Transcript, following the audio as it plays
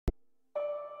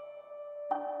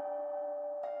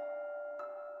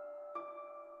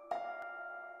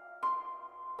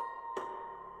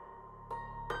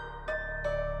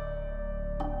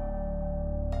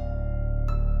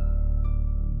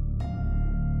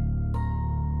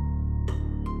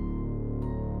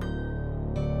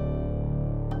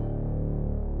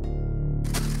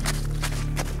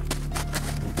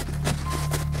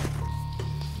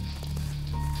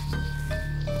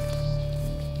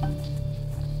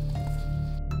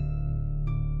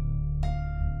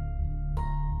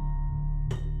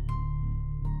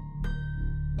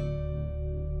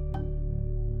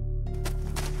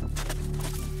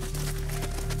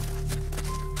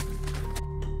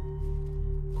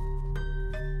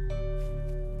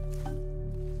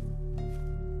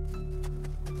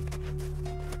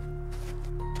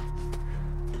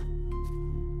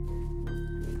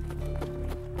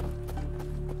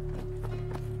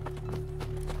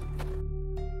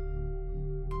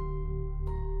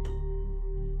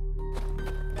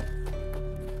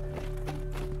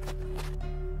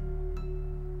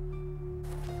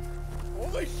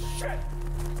Well,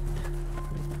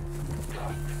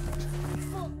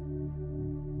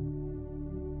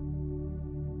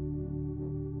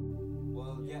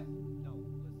 yeah.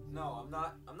 No,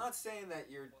 I'm not saying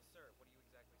that you're. Well, sir, what are you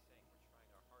exactly saying? We're trying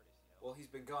our hardest, you know. Well, he's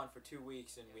been gone for 2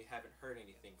 weeks and we haven't heard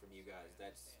anything from you guys.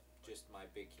 That's just my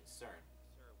big concern.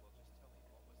 Sir, well, just tell me,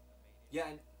 what was the main issue? Yeah,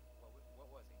 and What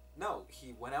was he? no,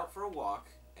 he went out for a walk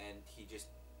and he just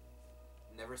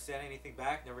never said anything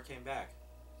back, never came back.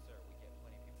 Sir, we get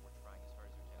plenty of people. We're trying as hard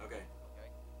as we can. Okay.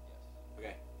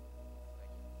 Okay? Yes. Okay,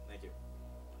 Thank you. thank you.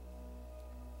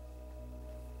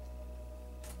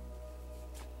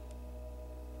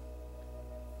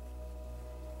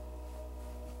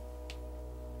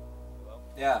 Hello?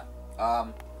 Yeah,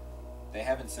 they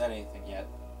haven't said anything yet.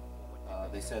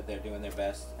 What They said they're doing their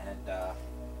best and,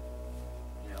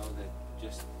 you know, that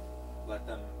just let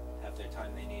them have their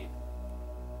time they need.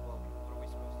 Well, what are we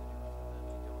supposed to do with them then?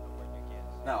 You don't know where Nick is.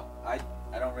 No,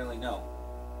 I don't really know.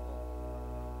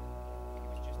 He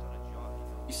was just on a jog, you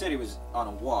know. You said he was on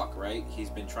a walk, right? He's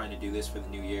been trying to do this for the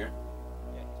new year.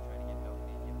 Yeah, he's trying to get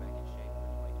healthy and get back in shape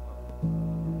for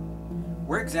 2012.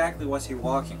 Where exactly was he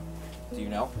walking? Do you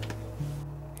know?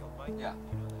 The old bike? Yeah.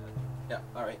 You know that?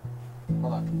 Yeah, alright.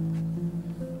 Hold on.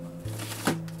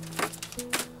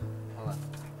 Hold on.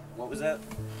 What was that?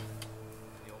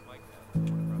 The old bike now.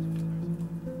 The one across from the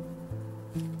nursing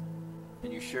home.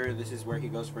 And you sure this is where he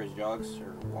goes for his jogs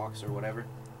or walks or whatever?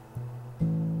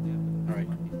 Yeah. Alright.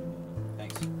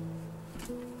 Thanks.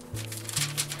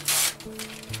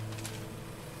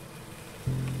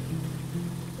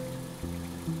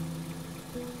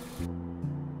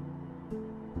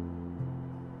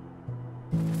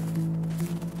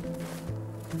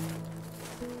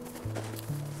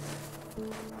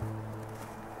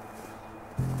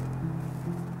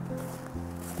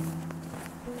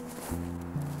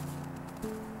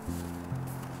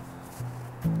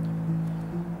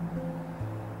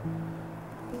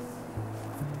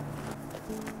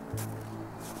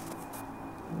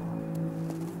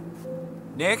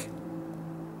 Nick?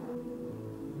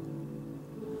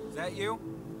 Is that you?